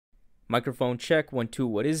Microphone check, 1, 2,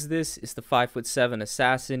 what is this? It's the 5'7"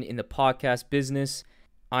 assassin in the podcast business.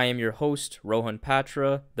 I am your host, Rohan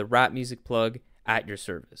Patra, the rap music plug at your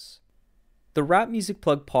service. The Rap Music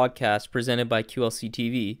Plug podcast presented by QLC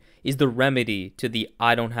TV is the remedy to the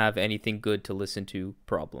I don't have anything good to listen to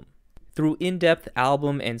problem. Through in-depth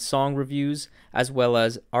album and song reviews, as well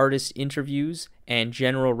as artist interviews and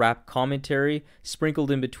general rap commentary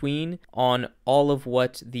sprinkled in between on all of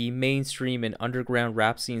what the mainstream and underground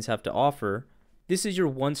rap scenes have to offer, this is your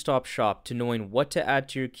one-stop shop to knowing what to add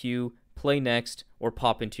to your queue, play next, or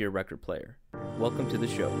pop into your record player. Welcome to the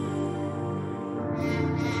show.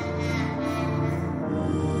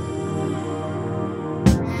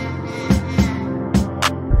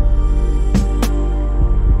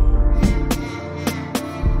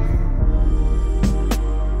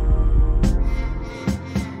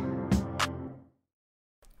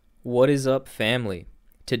 What is up, family?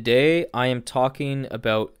 Today I am talking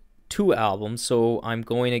about two albums, so I'm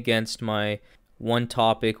going against my one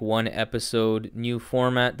topic, one episode new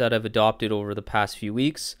format that I've adopted over the past few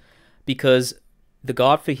weeks, because Tha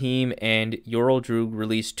YOD Fahim and Droog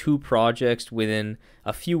released two projects within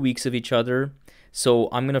a few weeks of each other. So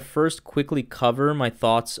I'm going to first quickly cover my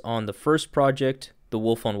thoughts on the first project, The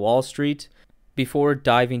Wolf on Wall Street, before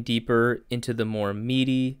diving deeper into the more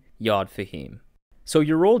meaty YOD Fahim. So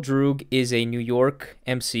Droog is a New York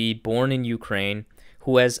MC born in Ukraine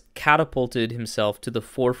who has catapulted himself to the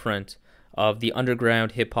forefront of the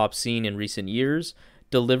underground hip-hop scene in recent years,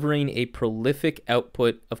 delivering a prolific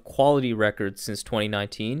output of quality records since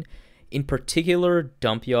 2019. In particular,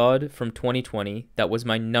 Dump Yod from 2020, that was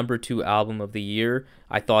my number 2 album of the year.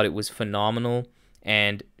 I thought it was phenomenal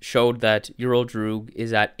and showed that Droog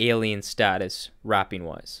is at alien status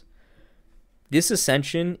rapping-wise. This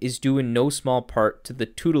ascension is due in no small part to the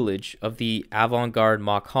tutelage of the avant-garde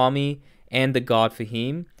Makhami and Tha YOD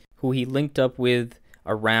Fahim, who he linked up with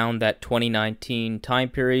around that 2019 time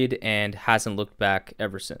period and hasn't looked back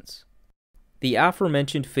ever since. The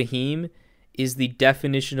aforementioned Fahim is the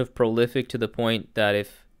definition of prolific, to the point that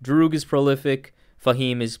if Droog is prolific,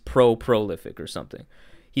 Fahim is prolific or something.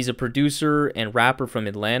 He's a producer and rapper from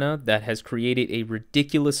Atlanta that has created a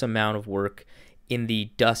ridiculous amount of work in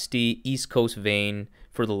the dusty East Coast vein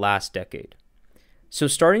for the last decade. So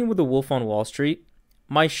starting with The Wolf on Wall Street,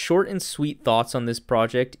 my short and sweet thoughts on this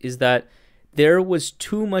project is that there was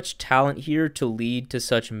too much talent here to lead to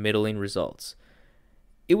such middling results.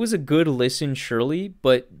 It was a good listen, surely,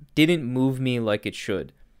 but didn't move me like it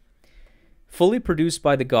should. Fully produced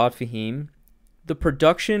by Tha YOD Fahim, the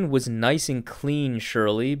production was nice and clean,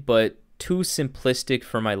 surely, but too simplistic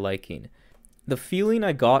for my liking. The feeling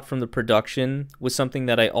I got from the production was something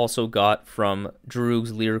that I also got from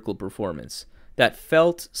Droog's lyrical performance, that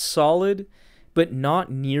felt solid, but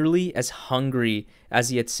not nearly as hungry as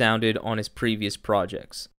he had sounded on his previous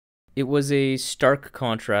projects. It was a stark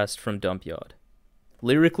contrast from Dump Yod.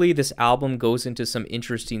 Lyrically, this album goes into some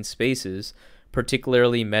interesting spaces,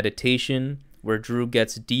 particularly Meditation, where Droog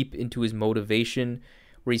gets deep into his motivation,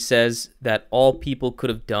 where he says that all people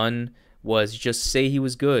could have done was just say he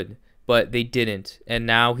was good, but they didn't, and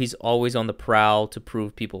now he's always on the prowl to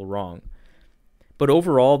prove people wrong. But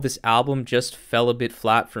overall, this album just fell a bit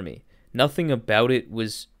flat for me. Nothing about it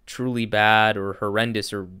was truly bad or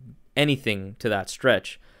horrendous or anything to that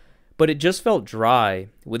stretch, but it just felt dry,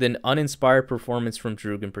 with an uninspired performance from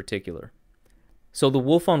Droog in particular. So The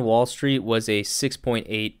Wolf on Wall Street was a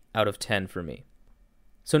 6.8 out of 10 for me.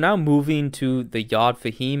 So now moving to the YOD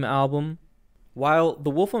Fahim album. While The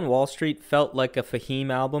Wolf on Wall Street felt like a Fahim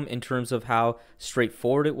album in terms of how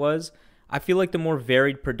straightforward it was, I feel like the more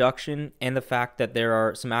varied production and the fact that there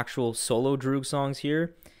are some actual solo Droog songs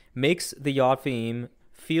here makes the YOD Fahim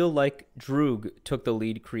feel like Droog took the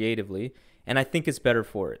lead creatively, and I think it's better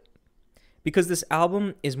for it. Because this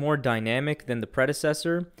album is more dynamic than the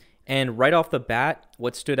predecessor, and right off the bat,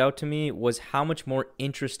 what stood out to me was how much more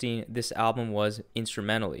interesting this album was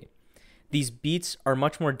instrumentally. These beats are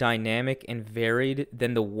much more dynamic and varied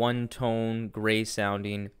than the one-tone,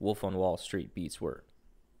 gray-sounding Wolf on Wall Street beats were.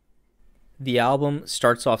 The album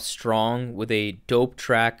starts off strong with a dope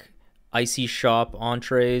track, Icy Shop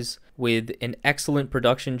Entrees, with an excellent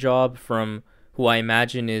production job from who I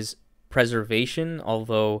imagine is Preservation,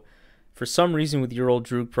 although for some reason with your old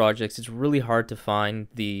Droog projects, it's really hard to find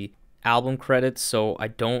the album credits, so I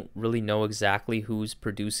don't really know exactly who's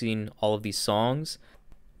producing all of these songs.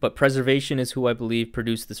 But Preservation is who I believe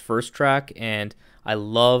produced this first track, and I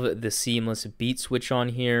love the seamless beat switch on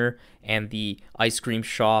here and the ice cream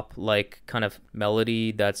shop like kind of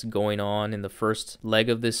melody that's going on in the first leg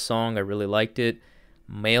of this song. I really liked it.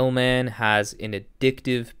 Mailman has an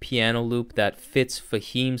addictive piano loop that fits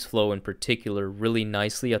Fahim's flow in particular really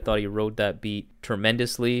nicely. I thought he rode that beat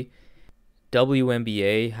tremendously.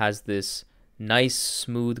 WNBA has this nice,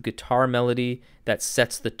 smooth guitar melody that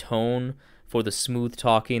sets the tone for the smooth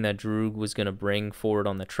talking that Droog was going to bring forward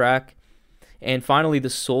on the track. And finally, the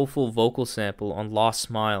soulful vocal sample on Lost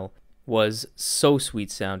Smile was so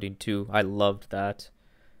sweet sounding too. I loved that.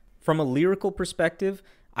 From a lyrical perspective,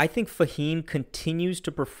 I think Fahim continues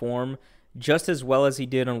to perform just as well as he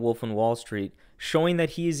did on Wolf on Wall Street, showing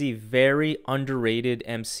that he is a very underrated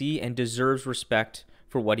MC and deserves respect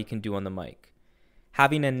for what he can do on the mic.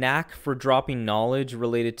 Having a knack for dropping knowledge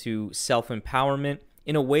related to self-empowerment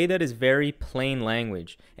in a way that is very plain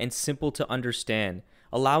language and simple to understand,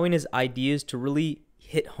 allowing his ideas to really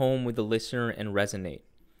hit home with the listener and resonate.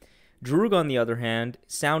 Droog, on the other hand,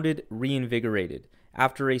 sounded reinvigorated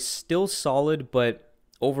after a still solid but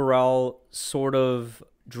overall sort of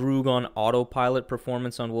Droog on autopilot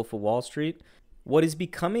performance on Wolf of Wall Street. What is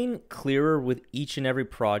becoming clearer with each and every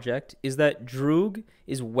project is that Droog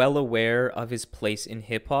is well aware of his place in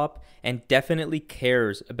hip-hop and definitely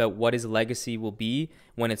cares about what his legacy will be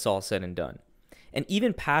when it's all said and done. And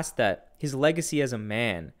even past that, his legacy as a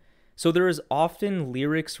man. So there is often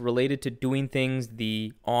lyrics related to doing things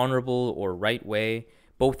the honorable or right way,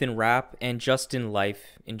 both in rap and just in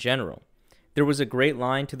life in general. There was a great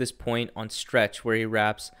line to this point on Stretch where he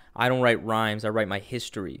raps, "I don't write rhymes, I write my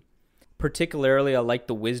history." Particularly, I like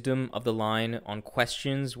the wisdom of the line on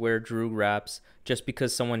Questions where Droog raps, "Just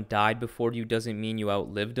because someone died before you doesn't mean you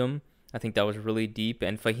outlived them." I think that was really deep,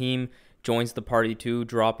 and Fahim joins the party too,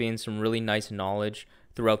 dropping some really nice knowledge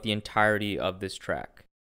throughout the entirety of this track.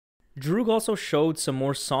 Droog also showed some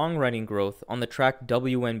more songwriting growth on the track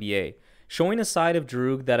WNBA, showing a side of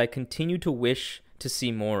Droog that I continue to wish to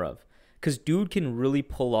see more of, because dude can really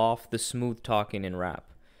pull off the smooth talking in rap.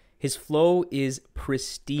 His flow is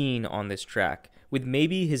pristine on this track, with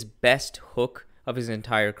maybe his best hook of his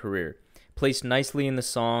entire career, placed nicely in the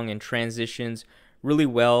song and transitions really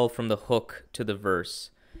well from the hook to the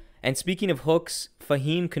verse. And speaking of hooks,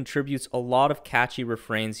 Fahim contributes a lot of catchy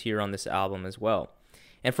refrains here on this album as well.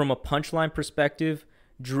 And from a punchline perspective,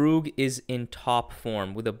 Droog is in top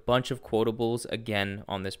form with a bunch of quotables again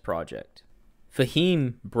on this project.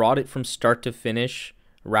 Fahim brought it from start to finish,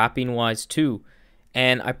 rapping-wise too,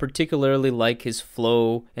 and I particularly like his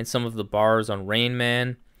flow and some of the bars on Rain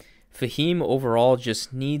Man. Fahim overall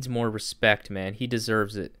just needs more respect, man. He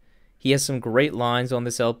deserves it. He has some great lines on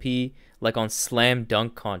this LP, like on Slam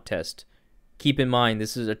Dunk Contest. Keep in mind,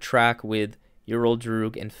 this is a track with Earl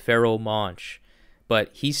Droog and Pharoah Monch, but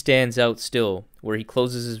he stands out still, where he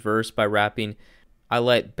closes his verse by rapping, "I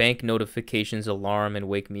let bank notifications alarm and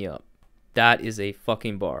wake me up." That is a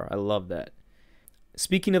fucking bar. I love that.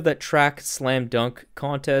 Speaking of that track, Slam Dunk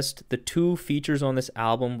Contest, the two features on this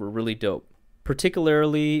album were really dope.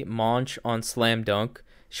 Particularly Monch on Slam Dunk,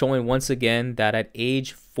 showing once again that at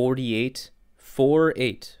age 48,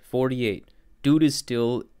 dude is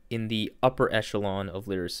still in the upper echelon of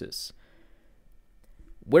lyricists.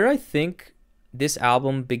 Where I think this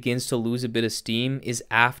album begins to lose a bit of steam is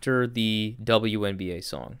after the WNBA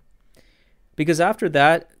song. Because after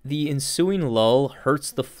that, the ensuing lull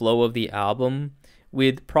hurts the flow of the album,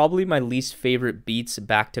 with probably my least favorite beats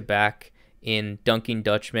back-to-back in Dunking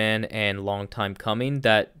Dutchman and Long Time Coming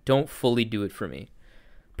that don't fully do it for me.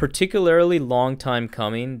 Particularly Long Time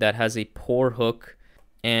Coming that has a poor hook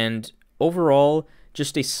and overall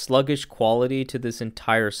just a sluggish quality to this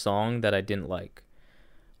entire song that I didn't like.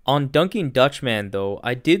 On Dunking Dutchman though,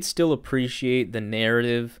 I did still appreciate the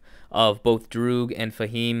narrative of both Droog and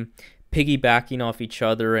Fahim piggybacking off each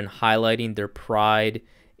other and highlighting their pride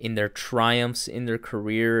in their triumphs in their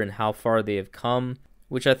career and how far they have come,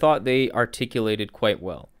 which I thought they articulated quite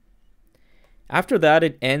well. After that,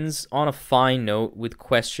 it ends on a fine note with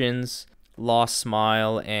Questions, Lost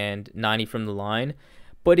Smile, and 90 from the Line,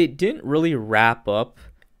 but it didn't really wrap up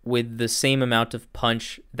with the same amount of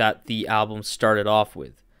punch that the album started off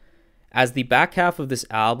with, as the back half of this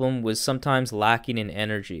album was sometimes lacking in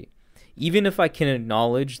energy, even if I can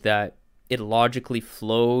acknowledge that it logically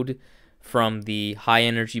flowed from the high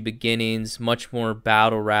energy beginnings, much more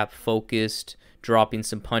battle rap focused, dropping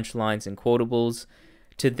some punchlines and quotables,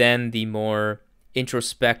 to then the more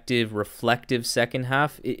introspective, reflective second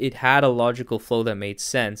half. It had a logical flow that made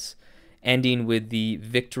sense, ending with the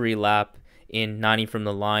victory lap in 90 from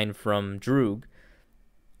the Line from Droog.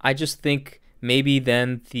 I just think maybe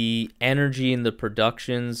then the energy in the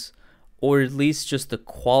productions, or at least just the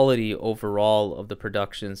quality overall of the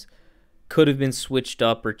productions, could have been switched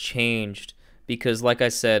up or changed, because like I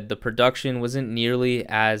said, the production wasn't nearly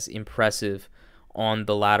as impressive on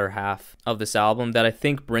the latter half of this album that I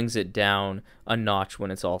think brings it down a notch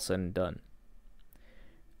when it's all said and done.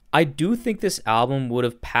 I do think this album would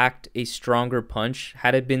have packed a stronger punch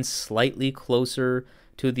had it been slightly closer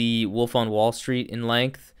to the Wolf on Wall Street in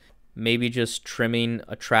length, maybe just trimming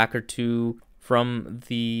a track or two from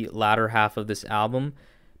the latter half of this album,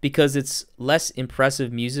 because it's less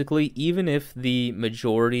impressive musically, even if the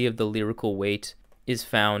majority of the lyrical weight is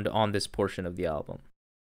found on this portion of the album.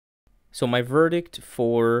 So my verdict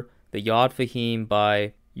for the Yod Fahim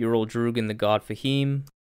by Droog and the God Fahim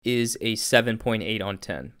is a 7.8 on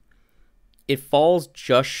 10. It falls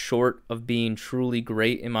just short of being truly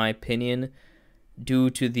great in my opinion due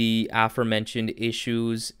to the aforementioned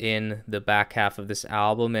issues in the back half of this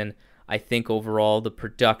album, and I think overall the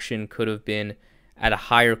production could have been at a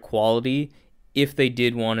higher quality if they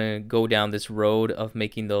did want to go down this road of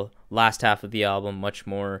making the last half of the album much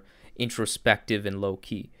more introspective and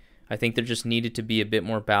low-key. I think there just needed to be a bit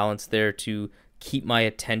more balance there to keep my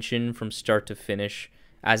attention from start to finish,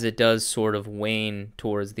 as it does sort of wane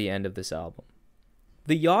towards the end of this album.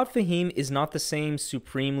 The Yod Fahim is not the same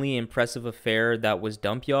supremely impressive affair that was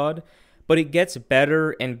Dump Yod, but it gets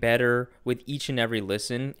better and better with each and every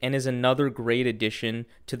listen and is another great addition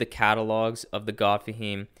to the catalogs of the God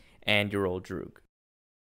Fahim and Your Old Droog.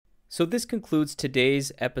 So this concludes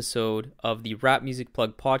today's episode of the Rap Music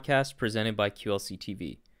Plug podcast presented by QLC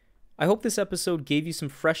TV. I hope this episode gave you some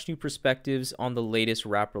fresh new perspectives on the latest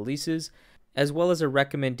rap releases, as well as a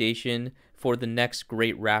recommendation for the next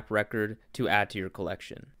great rap record to add to your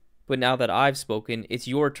collection. But now that I've spoken, it's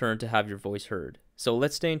your turn to have your voice heard. So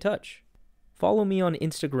let's stay in touch. Follow me on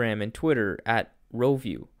Instagram and Twitter at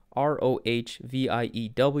Rohview,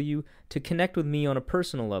 ROHVIEW, to connect with me on a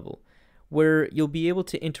personal level, where you'll be able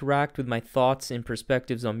to interact with my thoughts and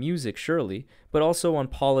perspectives on music, surely, but also on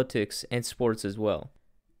politics and sports as well.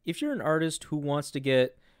 If you're an artist who wants to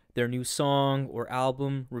get their new song or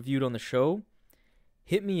album reviewed on the show,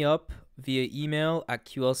 hit me up via email at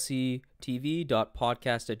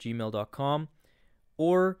qlctv.podcast@gmail.com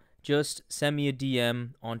or just send me a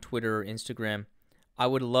DM on Twitter or Instagram. I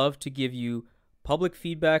would love to give you public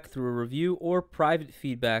feedback through a review or private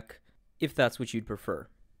feedback if that's what you'd prefer.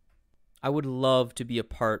 I would love to be a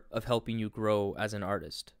part of helping you grow as an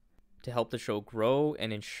artist, to help the show grow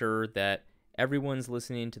and ensure that everyone's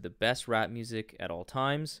listening to the best rap music at all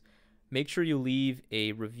times. Make sure you leave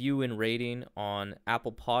a review and rating on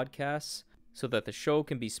Apple Podcasts so that the show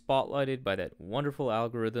can be spotlighted by that wonderful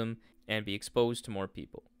algorithm and be exposed to more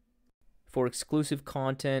people. For exclusive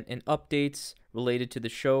content and updates related to the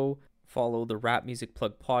show, follow the Rap Music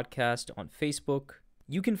Plug podcast on Facebook.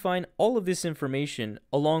 You can find all of this information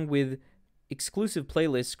along with exclusive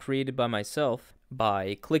playlists created by myself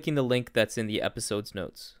by clicking the link that's in the episode's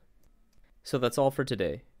notes. So that's all for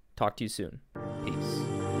today. Talk to you soon. Peace.